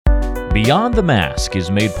Beyond the Mask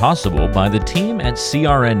is made possible by the team at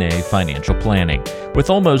CRNA Financial Planning. With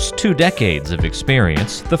almost 2 decades of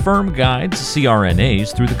experience, the firm guides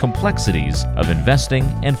CRNAs through the complexities of investing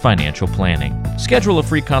and financial planning. Schedule a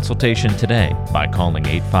free consultation today by calling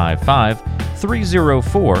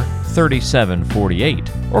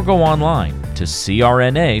 855-304-3748 or go online to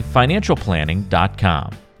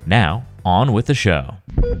crnafinancialplanning.com. Now, on with the show.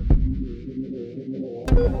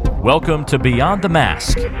 Welcome to Beyond the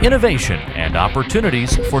Mask, Innovation and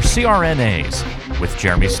Opportunities for CRNAs with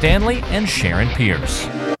Jeremy Stanley and Sharon Pierce.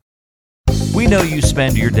 We know you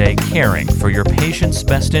spend your day caring for your patient's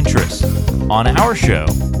best interests. On our show,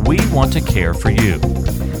 we want to care for you.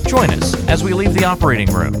 Join us as we leave the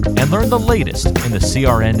operating room and learn the latest in the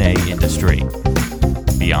CRNA industry.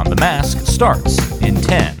 Beyond the Mask starts in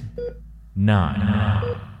 10,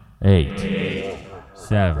 9, 8,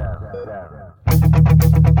 7.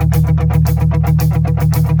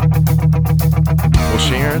 Well,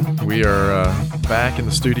 Sharon, we are back in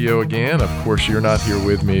the studio again. Of course, you're not here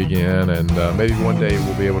with me again, and maybe one day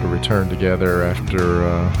we'll be able to return together after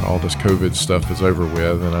all this COVID stuff is over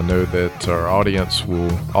with. And I know that our audience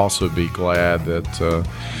will also be glad that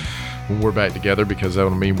we're back together, because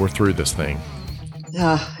that'll mean we're through this thing.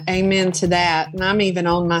 Amen to that. And I'm even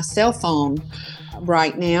on my cell phone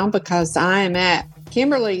right now because I am at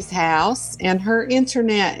Kimberly's house and her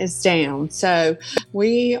internet is down. So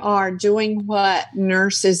we are doing what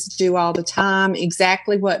nurses do all the time,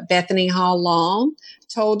 exactly what Bethany Hall Long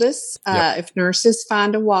told us. Yep. If nurses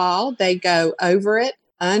find a wall, they go over it,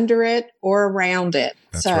 under it, or around it.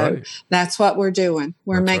 That's so right. That's what we're doing.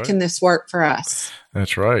 We're That's making right. this work for us.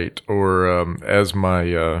 That's right. Or as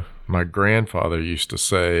my grandfather used to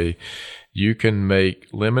say, you can make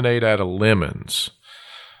lemonade out of lemons.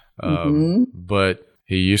 But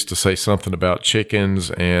he used to say something about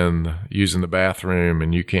chickens and using the bathroom,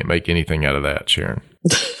 and you can't make anything out of that, Sharon.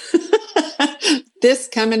 This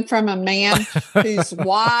coming from a man whose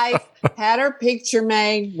wife had her picture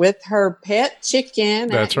made with her pet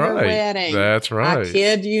chicken at her wedding. That's right. I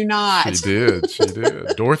kid you not. She did.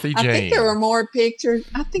 Dorothy Jane. I think there were more pictures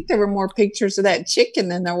of that chicken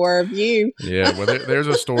than there were of you. Yeah, well, there's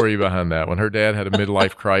a story behind that. When her dad had a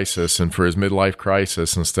midlife crisis, and for his midlife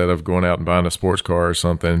crisis, instead of going out and buying a sports car or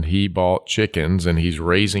something, he bought chickens, and he's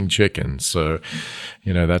raising chickens. So,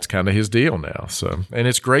 that's kind of his deal now. So, and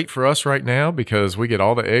it's great for us right now because we get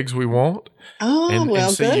all the eggs we want. Oh,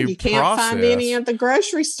 good. You can't find any at the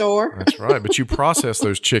grocery store. That's right. But you process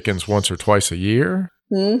those chickens once or twice a year.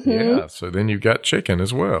 Mm-hmm. Yeah. So then you've got chicken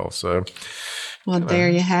as well. So, well, there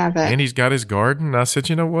you have it. And he's got his garden. I said,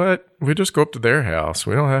 you know what? We just go up to their house.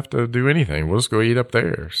 We don't have to do anything. We'll just go eat up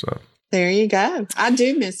there. So there you go. I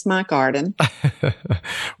do miss my garden.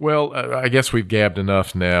 Well, I guess we've gabbed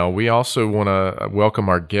enough now. We also want to welcome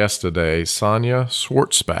our guest today, Sonia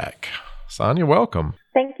Schwartzbach. Sonia, welcome.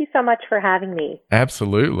 Thank you so much for having me.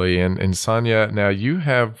 Absolutely. And Sonia, now you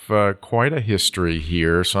have quite a history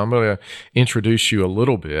here, so I'm going to introduce you a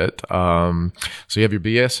little bit. So you have your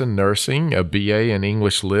BS in nursing, a BA in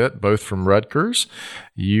English Lit, both from Rutgers.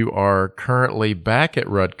 You are currently back at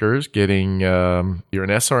Rutgers getting, you're an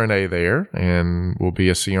SRNA there, and will be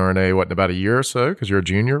a CRNA, in about a year or so, because you're a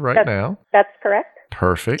junior now? That's correct.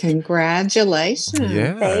 Perfect. Congratulations.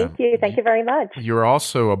 Yeah. Thank you. Thank you very much. You're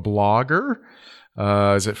also a blogger.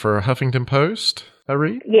 Is it for Huffington Post, I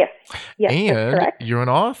read? Yes, and that's correct. You're an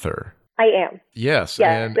author. I am. Yes.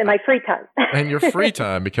 Yes, in my free time. And your free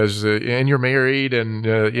time, because and you're married, and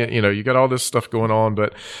you got all this stuff going on.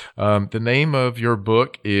 But the name of your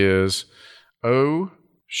book is "Oh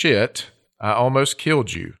Shit, I Almost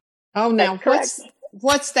Killed You." Oh, now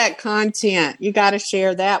what's that content? You got to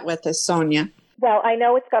share that with us, Sonia. Well, I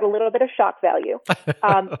know it's got a little bit of shock value,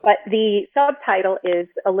 but the subtitle is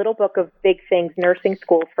A Little Book of Big Things Nursing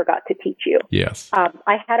Schools Forgot to Teach You. Yes.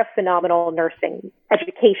 I had a phenomenal nursing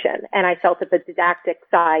education, and I felt that the didactic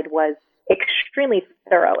side was extremely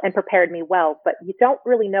thorough and prepared me well, but you don't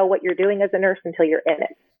really know what you're doing as a nurse until you're in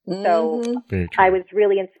it. Mm-hmm. So I was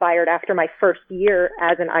really inspired after my first year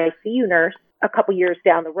as an ICU nurse, a couple years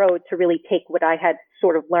down the road, to really take what I had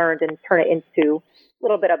sort of learned and turn it into a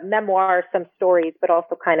little bit of memoir, some stories, but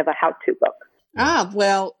also kind of a how-to book.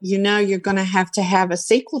 Well, you're going to have a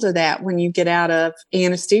sequel to that when you get out of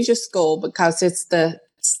anesthesia school, because it's the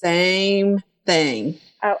same thing.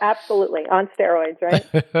 Oh, absolutely. On steroids, right?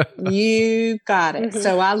 You got it. Mm-hmm.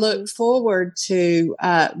 So I look forward to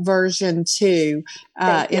version 2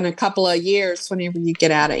 in a couple of years whenever you get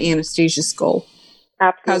out of anesthesia school.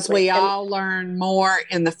 Absolutely. Because we all learn more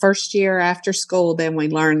in the first year after school than we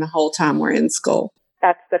learn the whole time we're in school.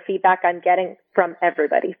 That's the feedback I'm getting from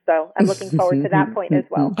everybody. So I'm looking forward to that point as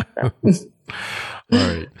well. So. All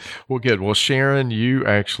right. Well, good. Well, Sharon, you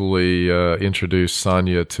actually introduced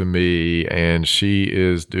Sonia to me, and she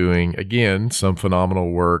is doing, again, some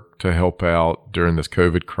phenomenal work to help out during this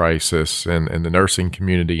COVID crisis and the nursing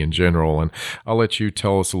community in general. And I'll let you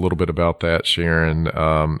tell us a little bit about that, Sharon,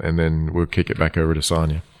 and then we'll kick it back over to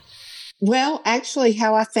Sonia. Well, actually,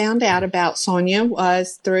 how I found out about Sonia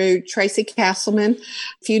was through Tracy Castleman.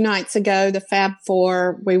 A few nights ago, the Fab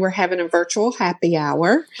Four, we were having a virtual happy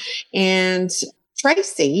hour, and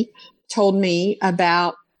Tracy told me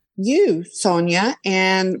about you, Sonia,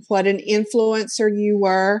 and what an influencer you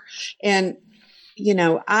were. And, you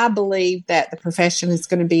know, I believe that the profession is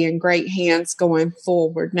going to be in great hands going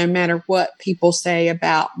forward, no matter what people say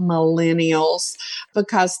about millennials,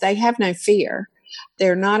 because they have no fear.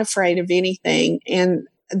 They're not afraid of anything, and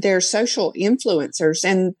they're social influencers,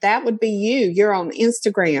 and that would be you. You're on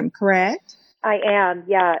Instagram, correct? I am,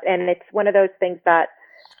 yeah. And it's one of those things that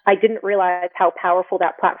I didn't realize how powerful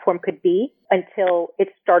that platform could be until it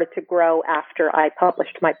started to grow after I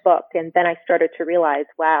published my book. And then I started to realize,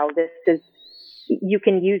 wow, you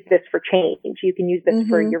can use this for change. You can use this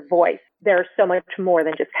for your voice. There's so much more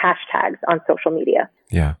than just hashtags on social media.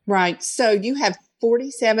 Yeah. Right. So you have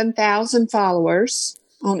 47,000 followers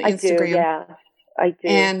on Instagram. I do, yeah. I do.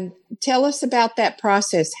 And tell us about that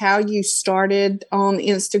process, how you started on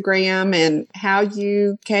Instagram and how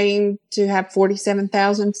you came to have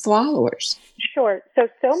 47,000 followers. Sure.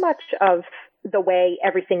 So much of the way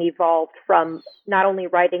everything evolved from not only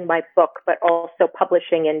writing my book, but also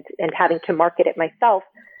publishing and having to market it myself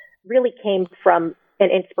really came from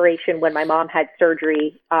an inspiration when my mom had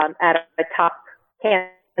surgery at a top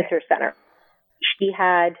cancer center. She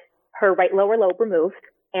had her right lower lobe removed.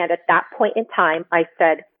 And at that point in time, I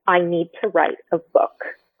said, I need to write a book.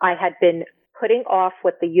 I had been putting off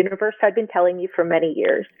what the universe had been telling me for many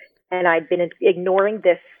years. And I'd been ignoring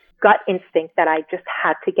this gut instinct that I just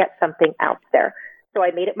had to get something out there. So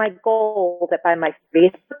I made it my goal that by my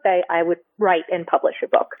 30th birthday, I would write and publish a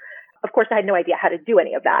book. Of course, I had no idea how to do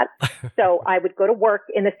any of that. So I would go to work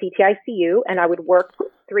in the CTICU and I would work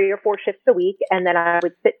 3 or 4 shifts a week. And then I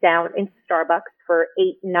would sit down in Starbucks for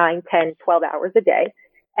 8, 9, 10, 12 hours a day.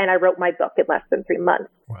 And I wrote my book in less than 3 months.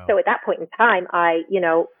 Wow. So at that point in time, I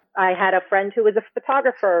had a friend who was a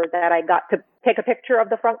photographer that I got to take a picture of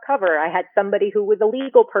the front cover. I had somebody who was a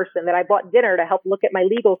legal person that I bought dinner to help look at my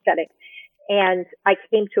legal setting. And I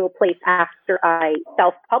came to a place after I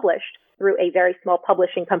self-published through a very small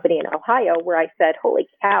publishing company in Ohio where I said, holy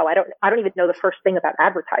cow, I don't even know the first thing about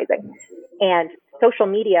advertising. And social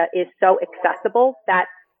media is so accessible that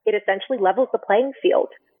it essentially levels the playing field.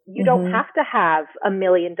 You don't have to have $1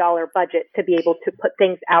 million budget to be able to put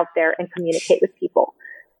things out there and communicate with people.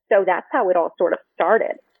 So that's how it all sort of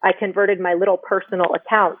started. I converted my little personal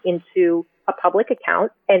account into a public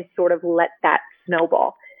account and sort of let that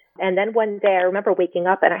snowball. And then one day I remember waking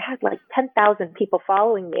up and I had like 10,000 people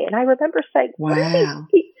following me. And I remember saying, wow,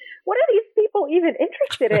 what are these people even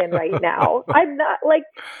interested in right now? I'm not like,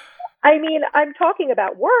 I'm talking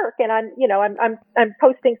about work and I'm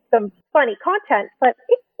posting some funny content, but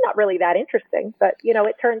it's not really that interesting. But,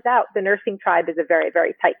 it turns out the nursing tribe is a very,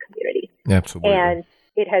 very tight community. Absolutely. And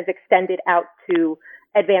it has extended out to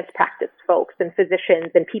advanced practice folks and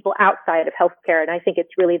physicians and people outside of healthcare. And I think it's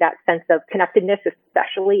really that sense of connectedness,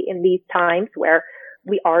 especially in these times where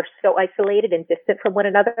we are so isolated and distant from one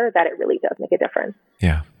another, that it really does make a difference.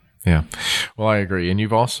 Yeah. Yeah. Well, I agree. And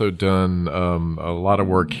you've also done a lot of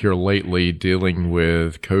work here lately dealing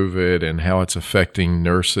with COVID and how it's affecting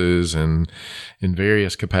nurses and in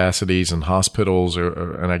various capacities in hospitals.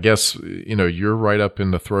 And I guess, you're right up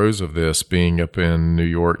in the throes of this, being up in New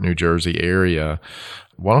York, New Jersey area.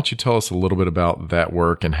 Why don't you tell us a little bit about that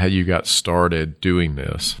work and how you got started doing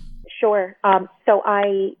this? Sure. So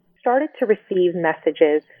I started to receive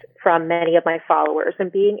messages from many of my followers,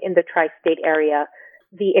 and being in the tri-state area,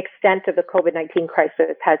 the extent of the COVID-19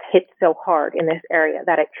 crisis has hit so hard in this area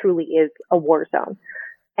that it truly is a war zone.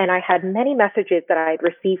 And I had many messages that I had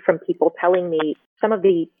received from people telling me some of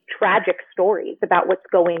the tragic stories about what's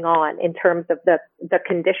going on in terms of the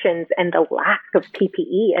conditions and the lack of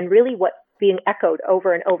PPE. And really what's being echoed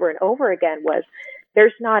over and over and over again was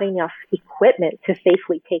there's not enough equipment to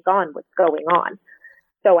safely take on what's going on.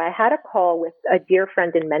 So I had a call with a dear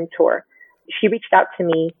friend and mentor. She reached out to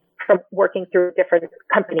me from working through a different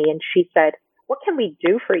company. And she said, what can we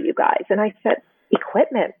do for you guys? And I said,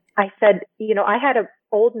 equipment. I said, I had an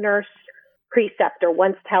old nurse preceptor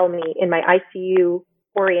once tell me in my ICU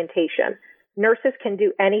orientation, nurses can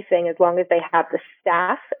do anything as long as they have the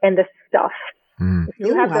staff and the stuff.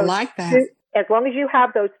 I like that. As long as you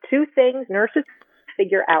have those two things, nurses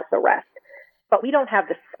figure out the rest. But we don't have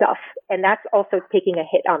the stuff, and that's also taking a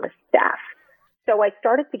hit on the staff. So I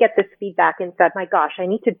started to get this feedback and said, my gosh, I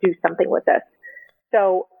need to do something with this.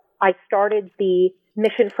 So I started the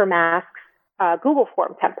Mission for Masks Google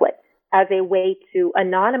form template as a way to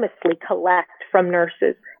anonymously collect from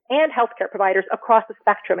nurses and healthcare providers across the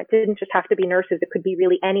spectrum. It didn't just have to be nurses. It could be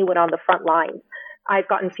really anyone on the front lines. I've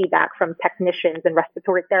gotten feedback from technicians and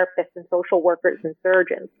respiratory therapists and social workers and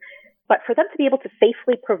surgeons. But for them to be able to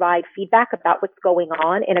safely provide feedback about what's going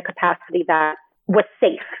on in a capacity that was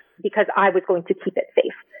safe, because I was going to keep it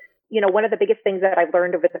safe. You know, one of the biggest things that I've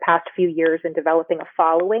learned over the past few years in developing a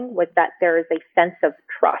following was that there is a sense of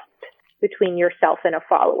trust between yourself and a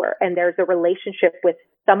follower. And there's a relationship with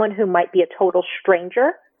someone who might be a total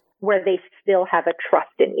stranger where they still have a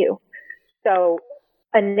trust in you. So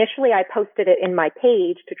initially I posted it in my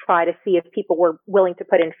page to try to see if people were willing to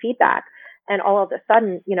put in feedback. And all of a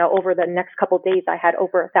sudden, you know, over the next couple of days, I had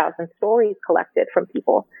over 1,000 stories collected from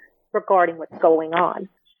people regarding what's going on.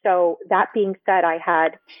 So that being said, I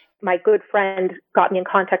had my good friend got me in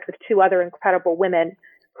contact with two other incredible women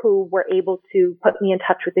who were able to put me in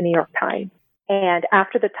touch with the New York Times. And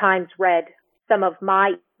after the Times read some of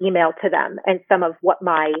my email to them and some of what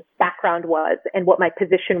my background was and what my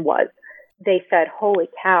position was, they said, holy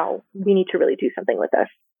cow, we need to really do something with this.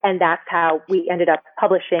 And that's how we ended up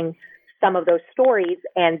publishing some of those stories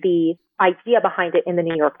and the idea behind it in the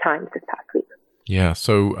New York Times this past week. Yeah.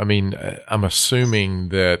 So, I mean, I'm assuming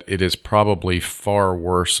that it is probably far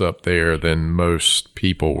worse up there than most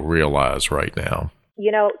people realize right now.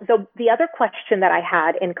 You know, the other question that I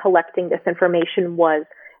had in collecting this information was,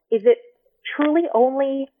 is it truly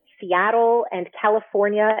only Seattle and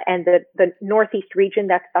California and the Northeast region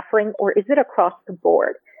that's suffering, or is it across the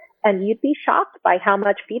board? And you'd be shocked by how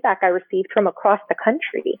much feedback I received from across the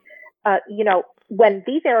country. You know, when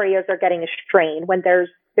these areas are getting a strain, when there's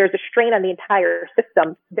a strain on the entire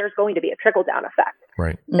system, there's going to be a trickle-down effect.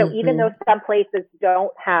 Right. So even though some places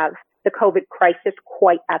don't have the COVID crisis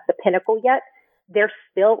quite at the pinnacle yet, they're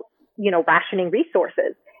still, you know, rationing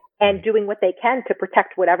resources and doing what they can to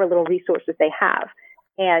protect whatever little resources they have.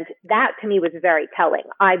 And that to me was very telling.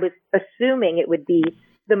 I was assuming it would be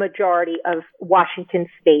the majority of Washington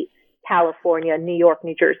State, California, New York,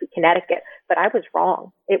 New Jersey, Connecticut, but I was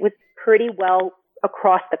wrong. It was pretty well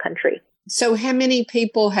across the country. So how many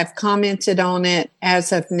people have commented on it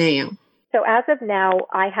as of now? So as of now,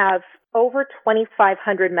 I have over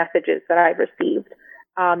 2,500 messages that I've received,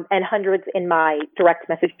 and hundreds in my direct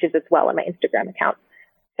messages as well on my Instagram account.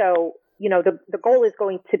 So, you know, the goal is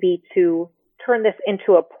going to be to turn this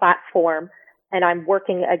into a platform. And I'm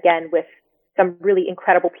working again with some really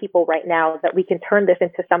incredible people right now that we can turn this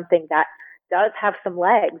into something that does have some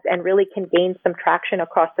legs and really can gain some traction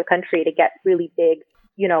across the country to get really big,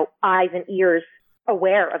 you know, eyes and ears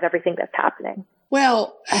aware of everything that's happening.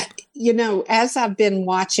 Well, you know, as I've been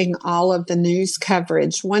watching all of the news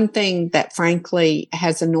coverage, one thing that frankly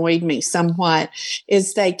has annoyed me somewhat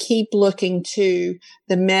is they keep looking to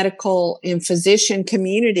the medical and physician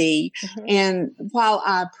community. Mm-hmm. And while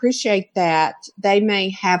I appreciate that, they may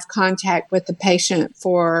have contact with the patient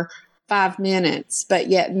for 5 minutes, but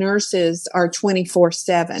yet nurses are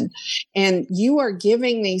 24/7. And you are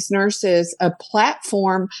giving these nurses a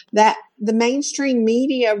platform that the mainstream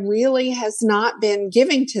media really has not been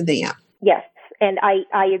giving to them. Yes. And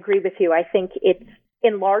I agree with you. I think it's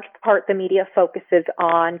in large part the media focuses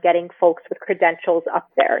on getting folks with credentials up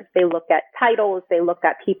there. They look at titles. They look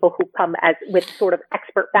at people who come with sort of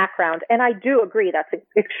expert background. And I do agree that's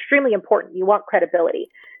extremely important. You want credibility.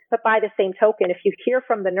 But by the same token, if you hear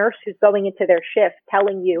from the nurse who's going into their shift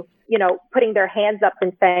telling you, you know, putting their hands up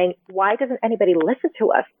and saying, why doesn't anybody listen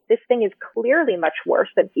to us? This thing is clearly much worse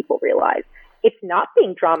than people realize. It's not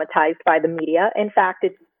being dramatized by the media. In fact,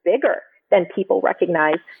 it's bigger than people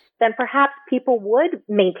recognize. Then perhaps people would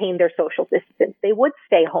maintain their social distance. They would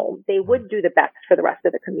stay home. They would do the best for the rest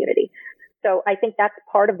of the community. So I think that's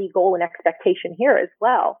part of the goal and expectation here as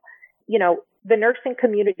well. You know, the nursing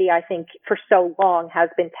community, I think, for so long has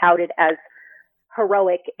been touted as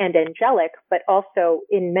heroic and angelic, but also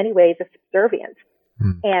in many ways a subservient.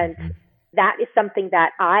 Mm-hmm. And that is something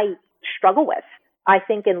that I struggle with. I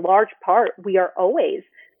think in large part, we are always,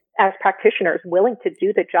 as practitioners, willing to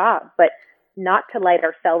do the job, but not to light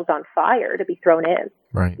ourselves on fire to be thrown in.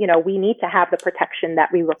 Right. You know, we need to have the protection that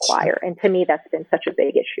we require. And to me, that's been such a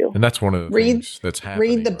big issue. And that's one of the things that's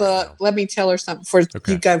happening. Read the book. Now. Let me tell her something before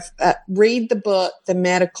you go. Read the book, The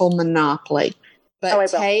Medical Monopoly.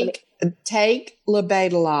 But take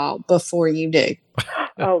labetalol before you do.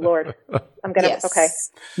 Oh, Lord. I'm going to, Yes. Okay.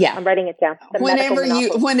 Yeah. I'm writing it down. The medical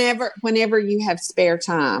monopoly. Whenever you have spare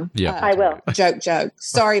time. Yeah. I will. Joke.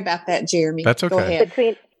 Sorry about that, Jeremy. That's okay. Go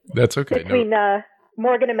ahead. That's okay. Between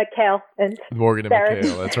Morgan and McHale and Morgan and Sarah.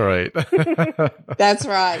 McHale, that's right. That's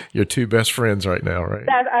right. Your two best friends right now, right?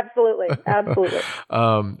 Absolutely.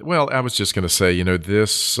 Well, I was just going to say,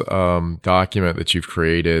 this document that you've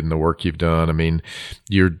created and the work you've done, I mean,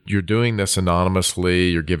 you're doing this anonymously.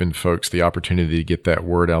 You're giving folks the opportunity to get that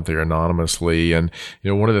word out there anonymously. And,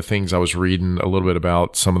 one of the things I was reading a little bit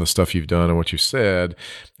about some of the stuff you've done and what you said,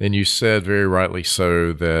 and you said very rightly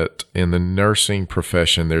so that in the nursing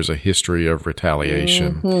profession, there's a history of retaliation.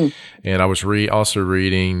 Mm-hmm. And I was also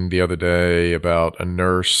reading the other day about a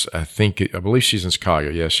nurse, I believe she's in Chicago.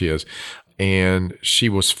 Yes, she is. And she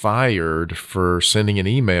was fired for sending an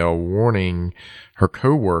email warning her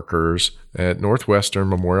coworkers at Northwestern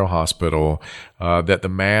Memorial Hospital that the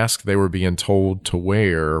masks they were being told to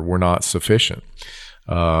wear were not sufficient.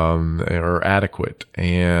 Or adequate.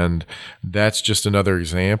 And that's just another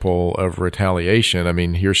example of retaliation. I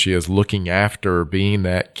mean, here she is looking after being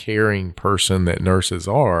that caring person that nurses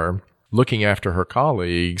are, looking after her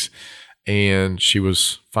colleagues, and she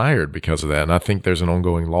was fired because of that. And I think there's an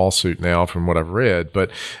ongoing lawsuit now from what I've read.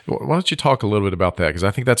 But why don't you talk a little bit about that? Because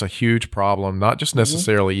I think that's a huge problem, not just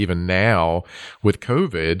necessarily even now with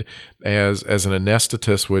COVID as an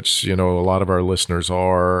anesthetist, which, a lot of our listeners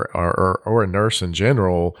are, or a nurse in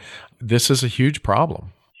general. This is a huge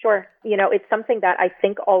problem. Sure. It's something that I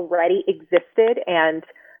think already existed and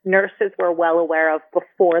nurses were well aware of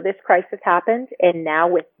before this crisis happened. And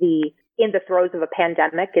now in the throes of a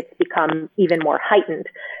pandemic, it's become even more heightened.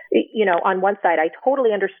 On one side, I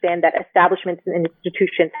totally understand that establishments and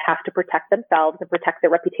institutions have to protect themselves and protect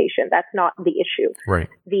their reputation. That's not the issue. Right.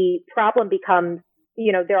 The problem becomes,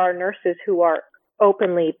 there are nurses who are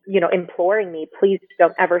openly, imploring me, please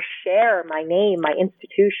don't ever share my name, my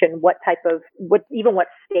institution, what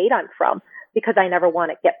state I'm from, because I never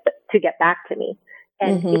want it to get back to me.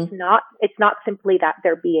 And it's not simply that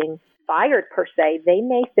they're being fired per se. They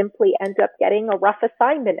may simply end up getting a rough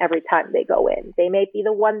assignment every time they go in. They may be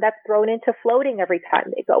the one that's thrown into floating every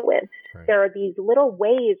time they go in. Right. There are these little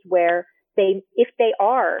ways where if they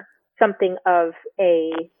are something of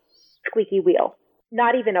a squeaky wheel,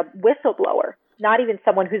 not even a whistleblower, not even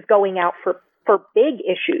someone who's going out for big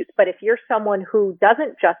issues, but if you're someone who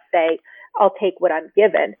doesn't just say, I'll take what I'm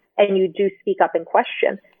given, and you do speak up and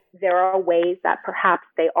question, there are ways that perhaps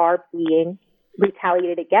they are being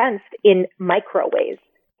retaliated against in micro ways.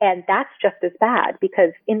 And that's just as bad,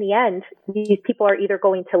 because in the end, these people are either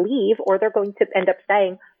going to leave or they're going to end up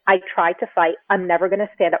saying, I tried to fight. I'm never going to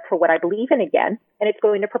stand up for what I believe in again. And it's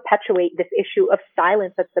going to perpetuate this issue of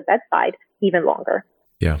silence at the bedside even longer.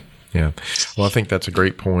 Yeah. Yeah. Well, I think that's a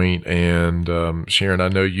great point. And Sharon, I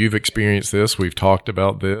know you've experienced this. We've talked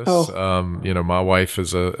about this. My wife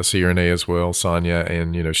is a CRNA as well, Sonia,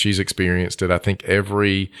 and, she's experienced it. I think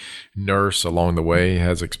every nurse along the way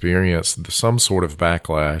has experienced some sort of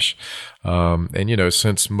backlash. And,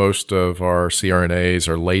 since most of our CRNAs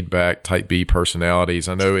are laid back type B personalities,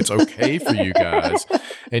 I know it's okay for you guys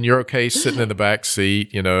and you're okay sitting in the back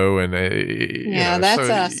seat, and that's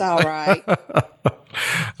us. All right.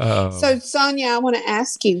 So, Sonia, I want to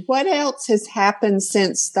ask you, what else has happened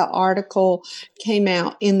since the article came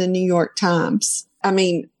out in the New York Times? I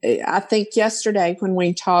mean, I think yesterday when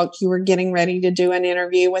we talked, you were getting ready to do an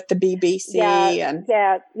interview with the BBC. Yeah.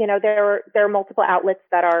 There are multiple outlets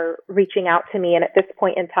that are reaching out to me. And at this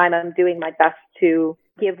point in time, I'm doing my best to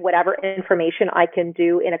give whatever information I can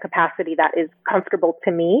do in a capacity that is comfortable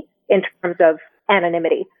to me in terms of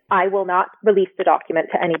anonymity. I will not release the document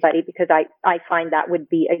to anybody because I find that would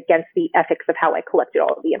be against the ethics of how I collected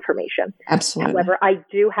all of the information. Absolutely. However, I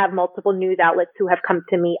do have multiple news outlets who have come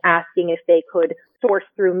to me asking if they could source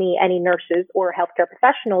through me any nurses or healthcare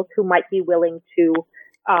professionals who might be willing to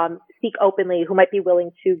speak openly, who might be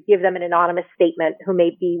willing to give them an anonymous statement, who may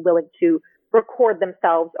be willing to record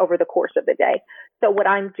themselves over the course of the day. So what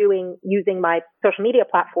I'm doing using my social media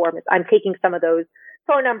platform is I'm taking some of those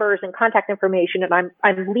phone numbers and contact information, and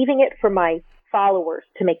I'm leaving it for my followers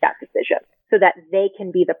to make that decision so that they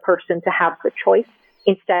can be the person to have the choice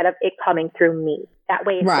instead of it coming through me. That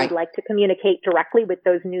way, if they'd like to communicate directly with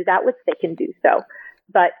those news outlets, they can do so.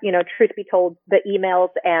 But, truth be told, the emails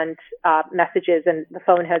and messages and the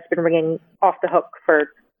phone has been ringing off the hook for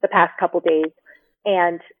the past couple days.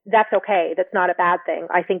 And that's okay. That's not a bad thing.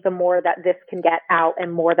 I think the more that this can get out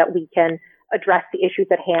and more that we can address the issues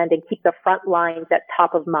at hand and keep the front lines at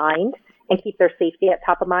top of mind and keep their safety at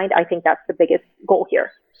top of mind. I think that's the biggest goal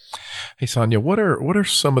here. Hey, Sonia, what are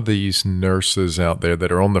some of these nurses out there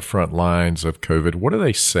that are on the front lines of COVID? What are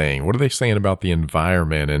they saying? What are they saying about the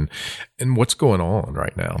environment and what's going on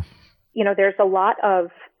right now? There's a lot of,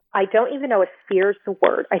 I don't even know if fear is the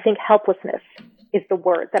word. I think helplessness is the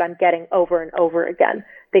word that I'm getting over and over again.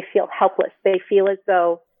 They feel helpless. They feel as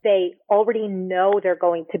though they already know they're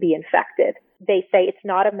going to be infected. They say it's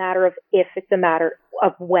not a matter of if, it's a matter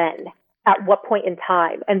of when, at what point in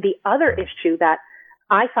time. And the other issue that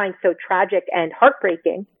I find so tragic and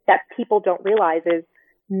heartbreaking that people don't realize is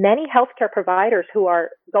many healthcare providers who are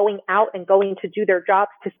going out and going to do their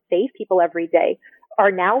jobs to save people every day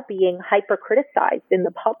are now being hyper-criticized in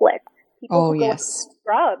the public. People who go in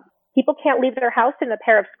scrubs. People can't leave their house in a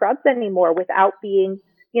pair of scrubs anymore without being,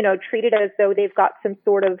 treated as though they've got some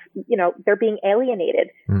sort of, they're being alienated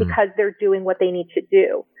because they're doing what they need to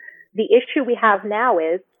do. The issue we have now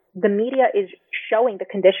is the media is showing the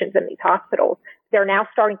conditions in these hospitals. They're now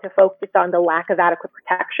starting to focus on the lack of adequate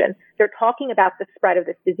protection. They're talking about the spread of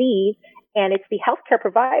this disease, and it's the healthcare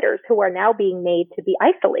providers who are now being made to be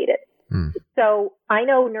isolated. So I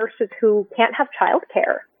know nurses who can't have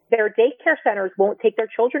childcare. Their daycare centers won't take their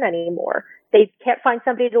children anymore. They can't find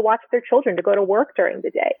somebody to watch their children to go to work during the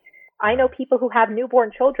day. I know people who have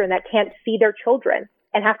newborn children that can't see their children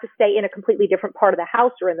and have to stay in a completely different part of the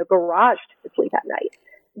house or in the garage to sleep at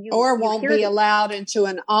night. Or won't be allowed into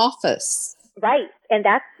an office. Right. And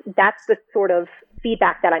that's the sort of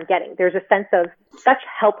feedback that I'm getting. There's a sense of such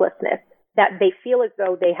helplessness that they feel as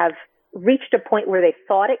though they have reached a point where they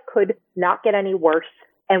thought it could not get any worse,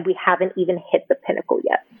 and we haven't even hit the pinnacle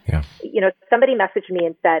yet. Yeah. Somebody messaged me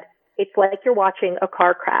and said, it's like you're watching a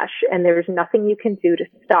car crash and there's nothing you can do to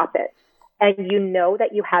stop it. And you know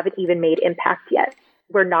that you haven't even made impact yet.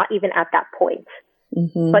 We're not even at that point.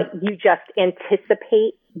 Mm-hmm. But you just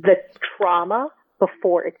anticipate the trauma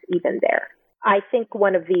before it's even there. I think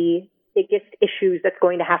one of the biggest issues that's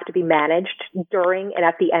going to have to be managed during and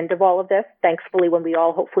at the end of all of this, thankfully, when we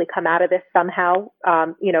all hopefully come out of this somehow,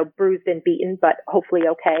 bruised and beaten, but hopefully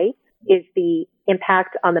okay, is the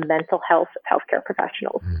impact on the mental health of healthcare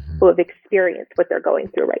professionals who have experienced what they're going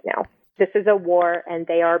through right now. This is a war, and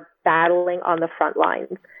they are battling on the front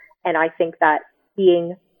lines. And I think that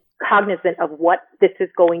being cognizant of what this is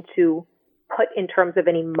going to put in terms of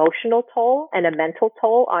an emotional toll and a mental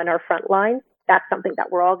toll on our front lines, that's something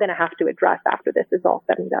that we're all going to have to address after this is all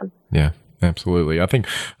said and done. Yeah, absolutely. I think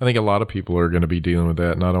a lot of people are going to be dealing with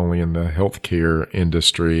that, not only in the healthcare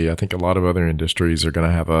industry. I think a lot of other industries are going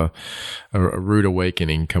to have a rude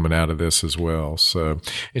awakening coming out of this as well. So,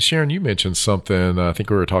 and Sharon, you mentioned something. I think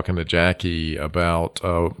we were talking to Jackie about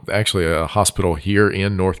actually a hospital here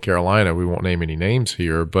in North Carolina. We won't name any names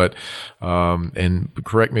here, but and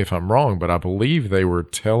correct me if I'm wrong, but I believe they were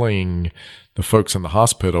telling the folks in the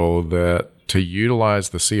hospital that to utilize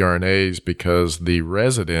the CRNAs because the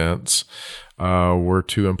residents were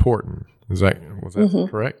too important. Was that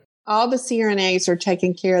correct? All the CRNAs are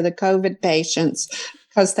taking care of the COVID patients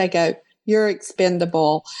because they go, you're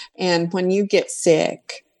expendable, and when you get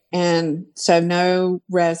sick. And so no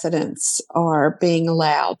residents are being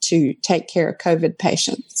allowed to take care of COVID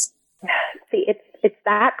patients. See, it's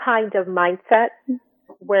that kind of mindset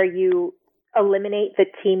where you eliminate the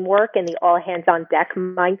teamwork and the all hands on deck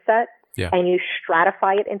mindset. Yeah. And you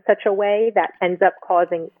stratify it in such a way that ends up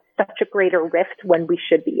causing such a greater rift when we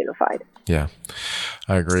should be unified. Yeah,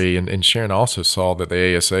 I agree. And Sharon also saw that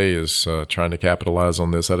the ASA is trying to capitalize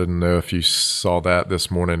on this. I didn't know if you saw that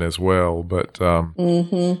this morning as well, but,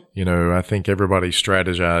 I think everybody's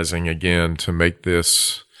strategizing again to make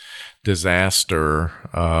this disaster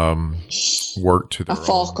work to their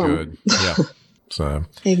own good. Yeah. So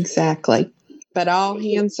exactly. But all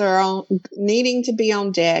hands are needing to be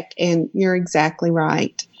on deck, and you're exactly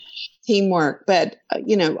right. Teamwork. But,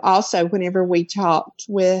 also whenever we talked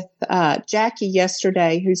with Jackie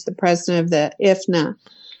yesterday, who's the president of the IFNA,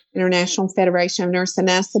 International Federation of Nurse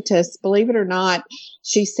Anesthetists, believe it or not,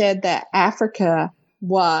 she said that Africa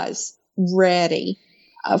was ready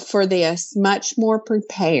for this, much more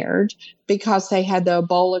prepared because they had the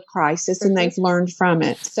Ebola crisis and they've learned from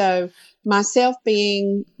it. So myself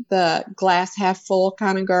being the glass half full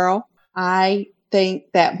kind of girl, I think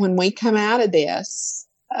that when we come out of this,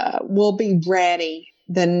 we'll be ready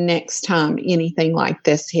the next time anything like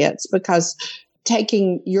this hits, because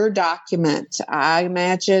taking your document, I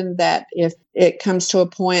imagine that if it comes to a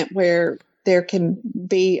point where there can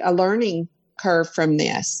be a learning curve from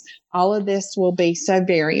this, all of this will be so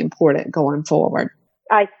very important going forward.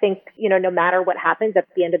 I think, no matter what happens at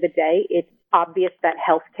the end of the day, it's obvious that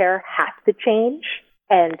healthcare has to change.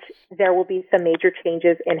 And there will be some major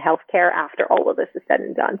changes in healthcare after all of this is said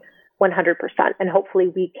and done, 100%. And hopefully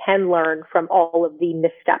we can learn from all of the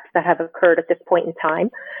missteps that have occurred at this point in time.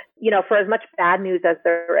 For as much bad news as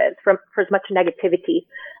there is, for as much negativity,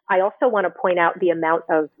 I also want to point out the amount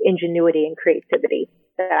of ingenuity and creativity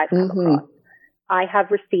that I've come across. I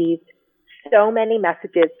have received so many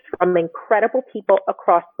messages from incredible people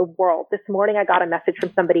across the world. This morning, I got a message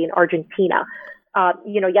from somebody in Argentina.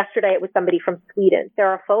 Yesterday it was somebody from Sweden. There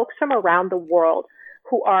are folks from around the world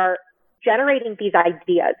who are generating these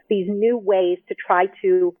ideas, these new ways to try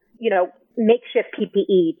to, makeshift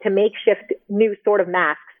PPE, to makeshift new sort of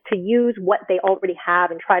masks, to use what they already have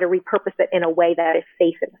and try to repurpose it in a way that is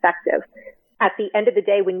safe and effective. At the end of the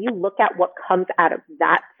day, when you look at what comes out of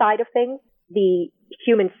that side of things, the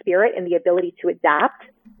human spirit and the ability to adapt,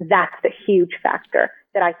 that's the huge factor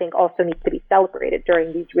that I think also needs to be celebrated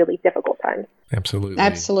during these really difficult times.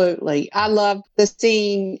 Absolutely. I love the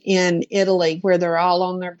scene in Italy where they're all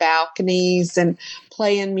on their balconies and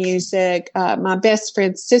playing music. My best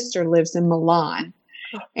friend's sister lives in Milan.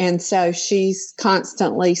 And so she's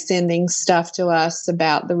constantly sending stuff to us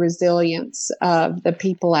about the resilience of the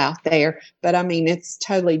people out there. But it's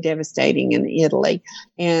totally devastating in Italy.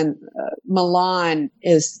 And Milan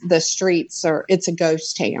it's a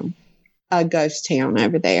ghost town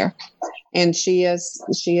over there. And she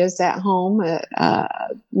is at home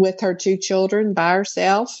with her 2 children by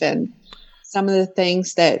herself. And some of the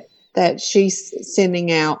things that she's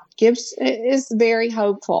sending out is very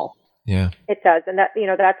hopeful. Yeah, it does. And that's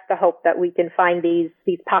the hope, that we can find these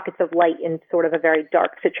pockets of light in sort of a very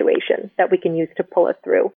dark situation that we can use to pull us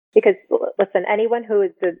through. Because listen, anyone who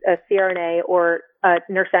is a CRNA or a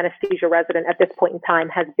nurse anesthesia resident at this point in time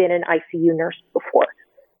has been an ICU nurse before.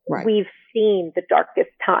 Right. We've seen the darkest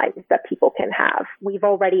times that people can have. We've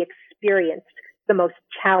already experienced the most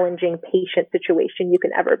challenging patient situation you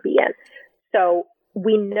can ever be in. So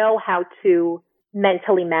we know how to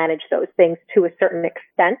mentally manage those things to a certain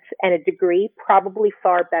extent and a degree, probably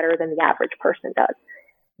far better than the average person does.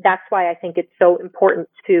 That's why I think it's so important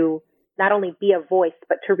to not only be a voice,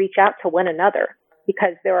 but to reach out to one another,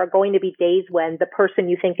 because there are going to be days when the person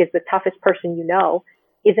you think is the toughest person you know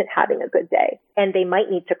isn't having a good day, and they might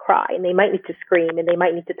need to cry, and they might need to scream, and they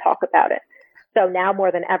might need to talk about it. So now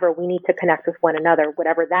more than ever, we need to connect with one another,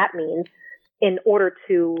 whatever that means, in order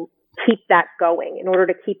to keep that going, in order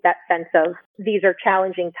to keep that sense of, these are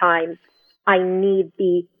challenging times. I need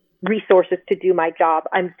the resources to do my job.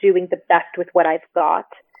 I'm doing the best with what I've got,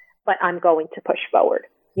 but I'm going to push forward.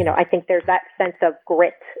 I think there's that sense of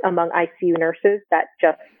grit among ICU nurses that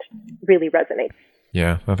just really resonates.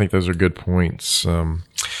 Yeah, I think those are good points.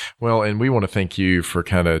 Well, and we want to thank you for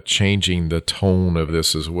kind of changing the tone of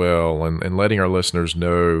this as well, and letting our listeners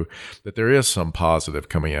know that there is some positive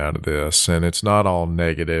coming out of this, and it's not all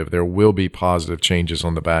negative. There will be positive changes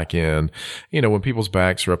on the back end. When people's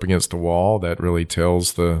backs are up against the wall, that really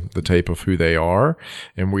tells the tape of who they are,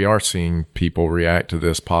 and we are seeing people react to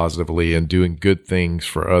this positively and doing good things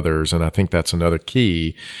for others, and I think that's another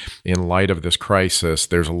key. In light of this crisis,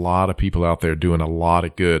 there's a lot of people out there doing a lot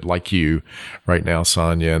of good, like you right now,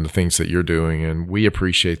 Sonia, and the things that you're doing, and we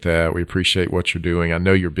appreciate that. We appreciate what you're doing. I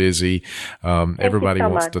know you're busy. Everybody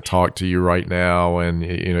wants to talk to you right now, and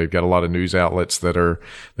you've got a lot of news outlets that are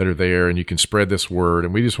there, and you can spread this word.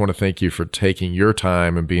 And we just want to thank you for taking your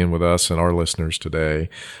time and being with us and our listeners today,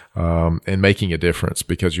 and making a difference,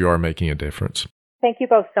 because you are making a difference. Thank you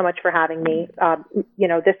both so much for having me.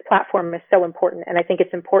 This platform is so important, and I think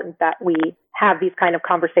it's important that we have these kind of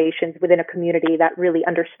conversations within a community that really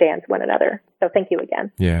understands one another. So thank you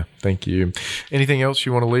again. Yeah, thank you. Anything else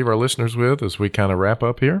you want to leave our listeners with as we kind of wrap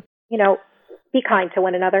up here? Be kind to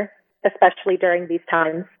one another, especially during these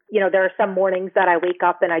times. There are some mornings that I wake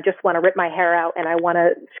up and I just want to rip my hair out and I want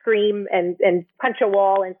to scream and punch a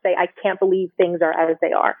wall and say, I can't believe things are as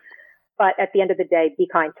they are. But at the end of the day, be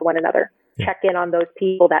kind to one another. Yeah. Check in on those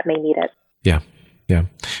people that may need it. Yeah.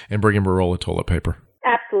 And bring him a roll of toilet paper.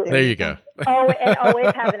 Absolutely. There you go. And always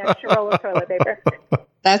have an extra roll of toilet paper.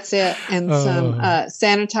 That's it. And some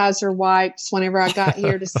sanitizer wipes. Whenever I got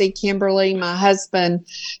here to see Kimberly, my husband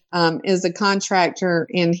is a contractor,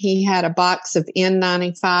 and he had a box of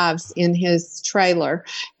N95s in his trailer.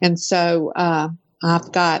 And so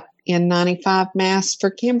I've got N95 masks for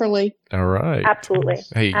Kimberly. All right. Absolutely.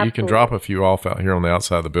 Hey, Absolutely. You can drop a few off out here on the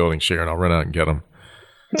outside of the building, Sharon. I'll run out and get them.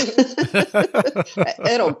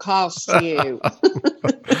 It'll cost you.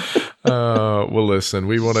 Well, listen,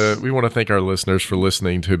 we want to thank our listeners for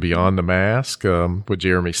listening to Beyond the Mask with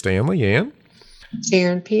Jeremy Stanley and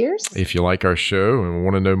Sharon Pierce. If you like our show and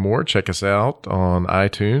want to know more, check us out on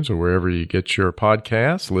iTunes or wherever you get your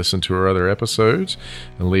podcasts. Listen to our other episodes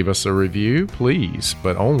and leave us a review, please,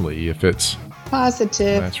 but only if it's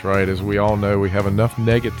positive. That's right. As we all know, we have enough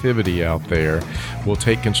negativity out there. We'll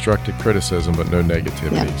take constructive criticism, but no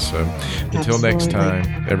negativity. Yep. So until next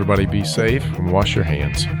time, everybody be safe and wash your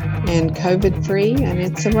hands. And COVID-free, and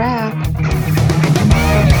it's a wrap.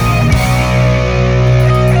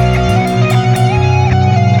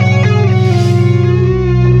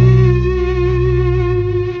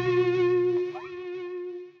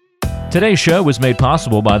 Today's show was made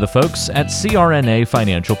possible by the folks at CRNA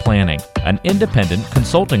Financial Planning, an independent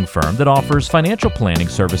consulting firm that offers financial planning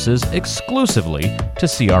services exclusively to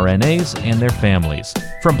CRNAs and their families.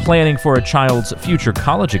 From planning for a child's future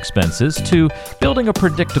college expenses to building a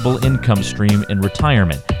predictable income stream in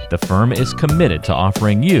retirement, the firm is committed to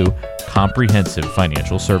offering you comprehensive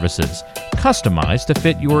financial services, customized to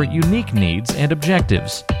fit your unique needs and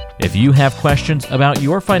objectives. If you have questions about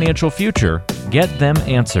your financial future, get them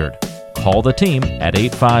answered. Call the team at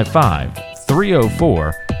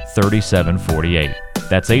 855-304-3748.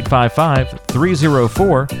 That's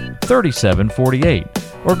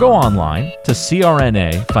 855-304-3748. Or go online to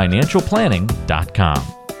crnafinancialplanning.com.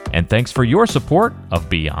 And thanks for your support of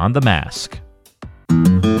Beyond the Mask.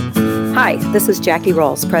 Hi, this is Jackie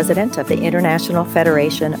Rolls, President of the International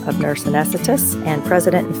Federation of Nurse Anesthetists and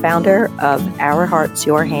President and founder of Our Hearts,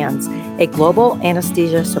 Your Hands, a global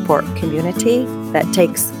anesthesia support community that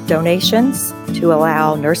takes donations to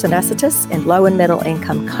allow nurse anesthetists in low and middle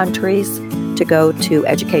income countries to go to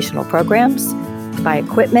educational programs, buy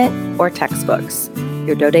equipment, or textbooks.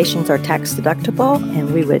 Your donations are tax deductible,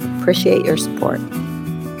 and we would appreciate your support.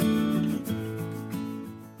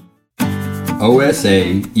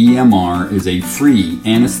 OSA EMR is a free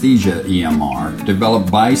anesthesia EMR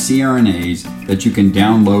developed by CRNAs that you can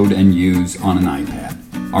download and use on an iPad.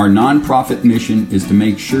 Our nonprofit mission is to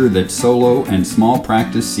make sure that solo and small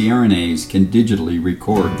practice CRNAs can digitally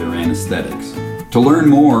record their anesthetics. To learn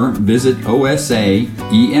more, visit osaemr.com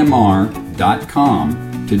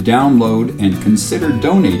to download and consider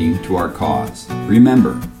donating to our cause.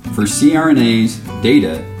 Remember, for CRNAs,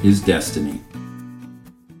 data is destiny.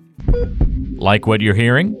 Like what you're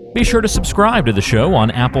hearing? Be sure to subscribe to the show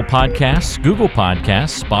on Apple Podcasts, Google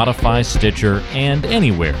Podcasts, Spotify, Stitcher, and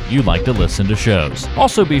anywhere you like to listen to shows.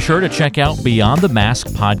 Also be sure to check out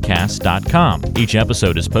BeyondTheMaskPodcast.com. Each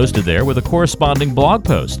episode is posted there with a corresponding blog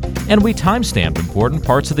post, and we timestamp important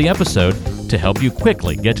parts of the episode to help you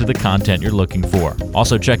quickly get to the content you're looking for.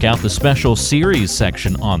 Also check out the special series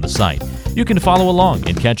section on the site. You can follow along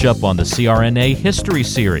and catch up on the CRNA History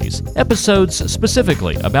Series, episodes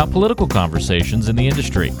specifically about political conversations in the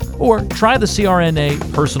industry, or try the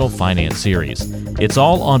CRNA Personal Finance Series. It's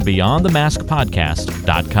all on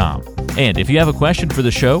BeyondTheMaskPodcast.com. And if you have a question for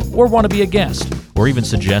the show or want to be a guest, or even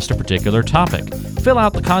suggest a particular topic, fill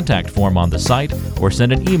out the contact form on the site or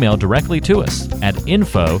send an email directly to us at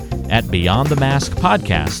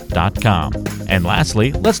info@BeyondTheMaskPodcast.com. And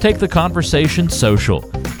lastly, let's take the conversation social.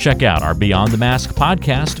 Check out our Beyond the Mask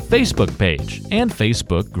Podcast Facebook page and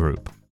Facebook group.